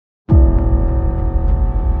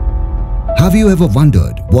Have you ever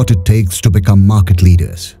wondered what it takes to become market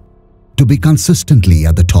leaders? To be consistently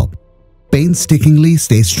at the top, painstakingly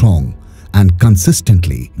stay strong, and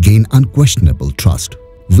consistently gain unquestionable trust.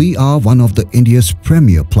 We are one of the India's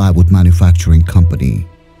premier plywood manufacturing company.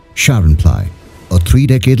 SharonPly, a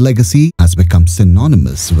 3-decade legacy, has become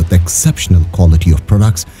synonymous with exceptional quality of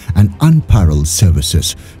products and unparalleled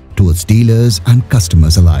services to its dealers and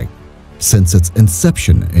customers alike. Since its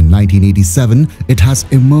inception in 1987, it has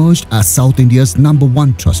emerged as South India's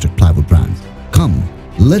 #1 trusted plywood brand. Come,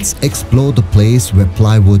 let's explore the place where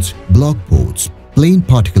plywoods, block boards, plain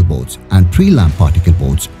particle boards and pre-lam particle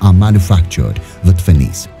boards are manufactured with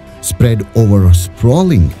finis. Spread over a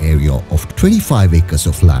sprawling area of 25 acres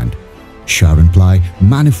of land, SharonPly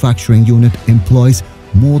manufacturing unit employs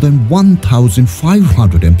more than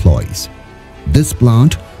 1,500 employees. This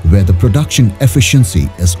plant, where the production efficiency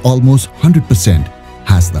is almost 100%,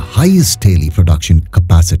 has the highest daily production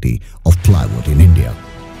capacity of plywood in India.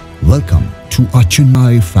 Welcome to our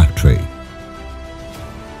Chennai factory,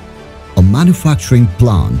 a manufacturing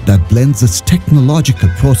plant that blends its technological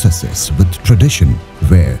processes with tradition,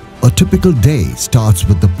 where a typical day starts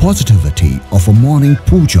with the positivity of a morning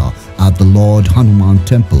puja at the Lord Hanuman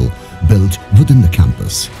temple built within the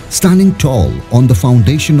campus. Standing tall on the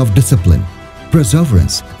foundation of discipline,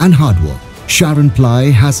 perseverance and hard work,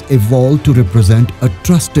 SharonPly has evolved to represent a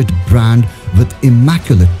trusted brand with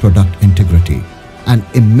immaculate product integrity and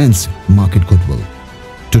immense market goodwill.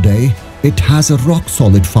 Today, it has a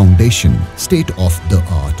rock-solid foundation,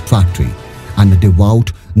 state-of-the-art factory and a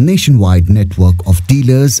devout nationwide network of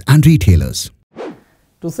dealers and retailers.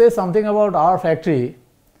 To say something about our factory,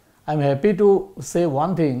 I am happy to say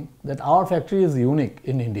one thing, that our factory is unique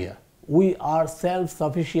in India. We are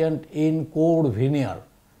self-sufficient in core veneer.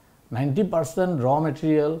 90% raw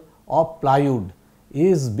material of plywood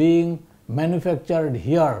is being manufactured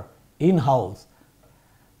here in-house.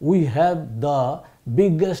 We have the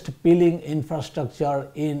biggest peeling infrastructure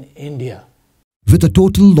in India. With a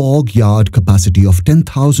total log yard capacity of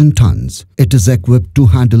 10,000 tons, it is equipped to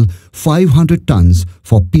handle 500 tons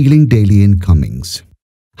for peeling daily incomings.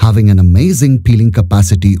 Having an amazing peeling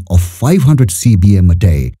capacity of 500 cbm a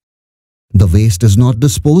day, the waste is not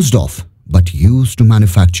disposed of but used to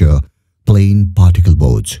manufacture plain particle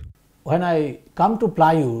boards. When I come to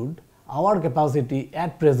plywood, our capacity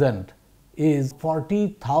at present is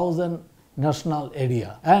 40,000 national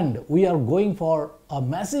area, and we are going for a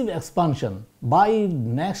massive expansion. By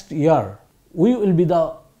next year, we will be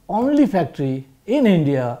the only factory in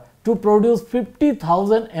India to produce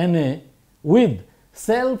 50,000 NA with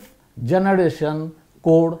self-generation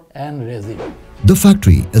core and resin. The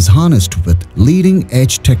factory is harnessed with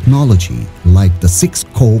leading-edge technology like the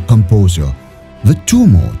 6-core composer, with 2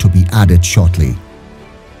 more to be added shortly.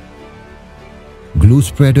 Glue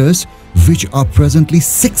spreaders, which are presently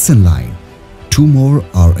 6 in line, 2 more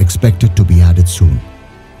are expected to be added soon.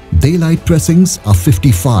 Daylight pressings are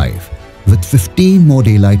 55, with 15 more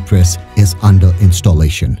daylight press is under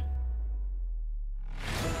installation.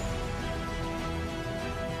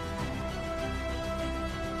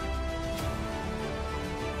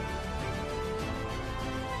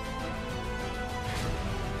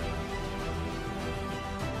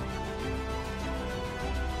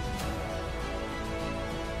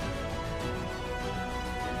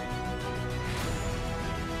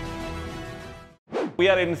 We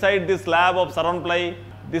are inside this lab of SharonPly.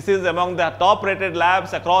 This is among the top rated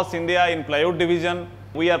labs across India in plywood division.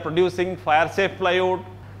 We are producing fire safe plywood.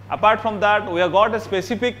 Apart from that, we have got a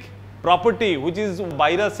specific property which is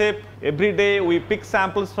virus safe. Every day we pick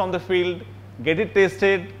samples from the field, get it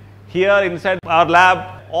tested here inside our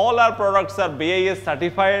lab. All our products are BIS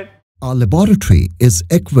certified. Our laboratory is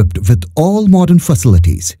equipped with all modern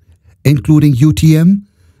facilities, including UTM,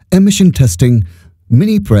 emission testing,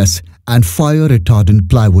 mini press and fire retardant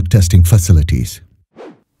plywood testing facilities.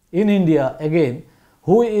 In India, again,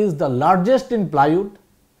 who is the largest in plywood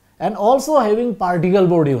and also having particle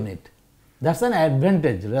board unit. That's an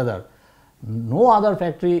advantage rather. No other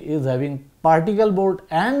factory is having particle board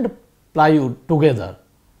and plywood together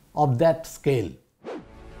of that scale.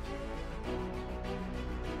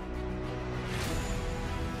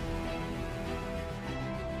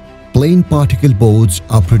 Plain particle boards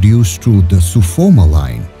are produced through the Suforma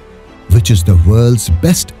line, which is the world's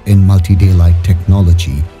best in multi-daylight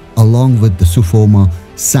technology, along with the Suforma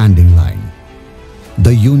sanding line.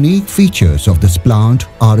 The unique features of this plant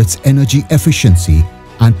are its energy efficiency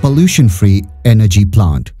and pollution-free energy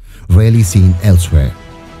plant, rarely seen elsewhere.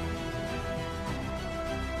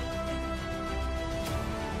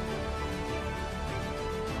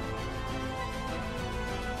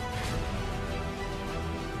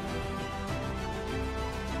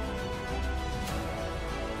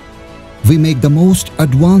 we make the most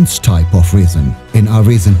advanced type of resin in our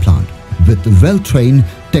resin plant with well-trained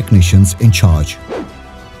technicians in charge.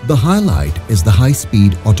 The highlight is the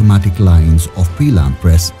high-speed automatic lines of prelam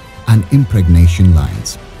press and impregnation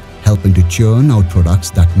lines, helping to churn out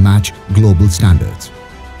products that match global standards.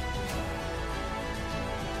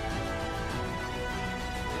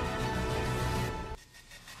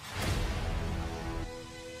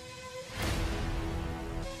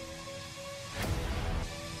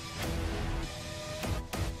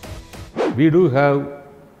 We do have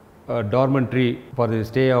a dormitory for the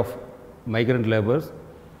stay of migrant laborers.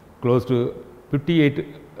 Close to 58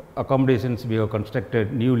 accommodations we have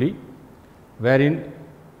constructed newly, wherein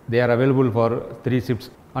they are available for 3 shifts.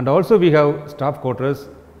 And also we have staff quarters,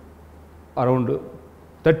 around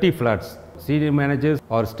 30 flats. Senior managers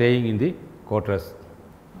are staying in the quarters.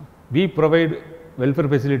 We provide welfare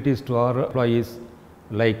facilities to our employees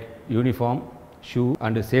like uniform, shoe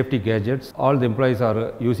and safety gadgets. All the employees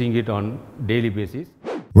are using it on daily basis.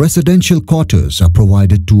 Residential quarters are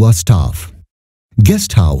provided to our staff.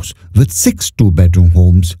 Guest house with 6 2-bedroom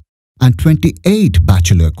homes and 28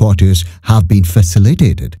 bachelor quarters have been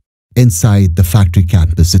facilitated inside the factory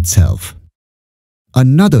campus itself.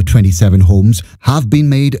 Another 27 homes have been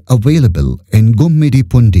made available in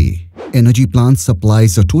Gummidi-Pundi. Energy plant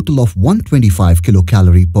supplies a total of 125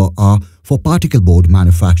 kilocalorie per hour for particle board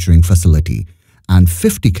manufacturing facility and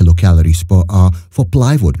 50 kilocalories per hour for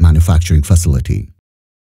plywood manufacturing facility.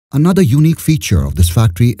 Another unique feature of this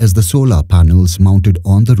factory is the solar panels mounted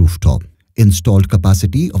on the rooftop. Installed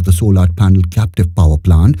capacity of the solar panel captive power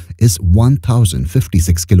plant is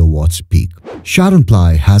 1056 kilowatts peak.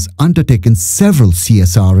 SharonPly has undertaken several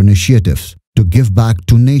CSR initiatives to give back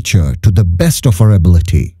to nature to the best of our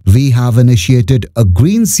ability. We have initiated a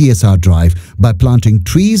green CSR drive by planting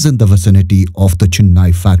trees in the vicinity of the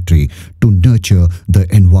Chennai factory to nurture the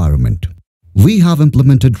environment. We have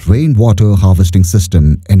implemented rainwater harvesting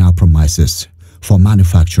system in our premises for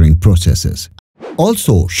manufacturing processes.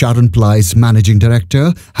 Also, SharonPly's managing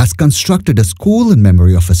director has constructed a school in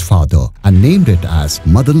memory of his father and named it as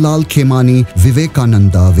Madanlal Khemani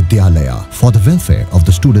Vivekananda Vidyalaya for the welfare of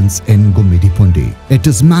the students in Gummidi-Pundi. It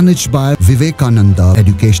is managed by Vivekananda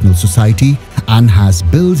Educational Society and has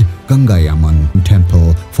built Gangayaman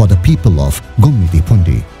temple for the people of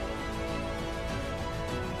Gummidi-Pundi.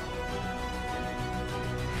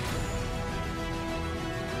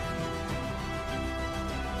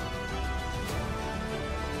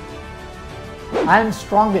 I am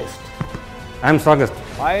strongest. I am strongest.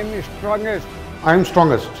 I am strongest. I am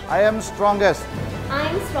strongest. I am strongest. I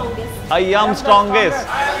am strongest. I am strongest.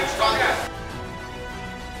 I am strongest.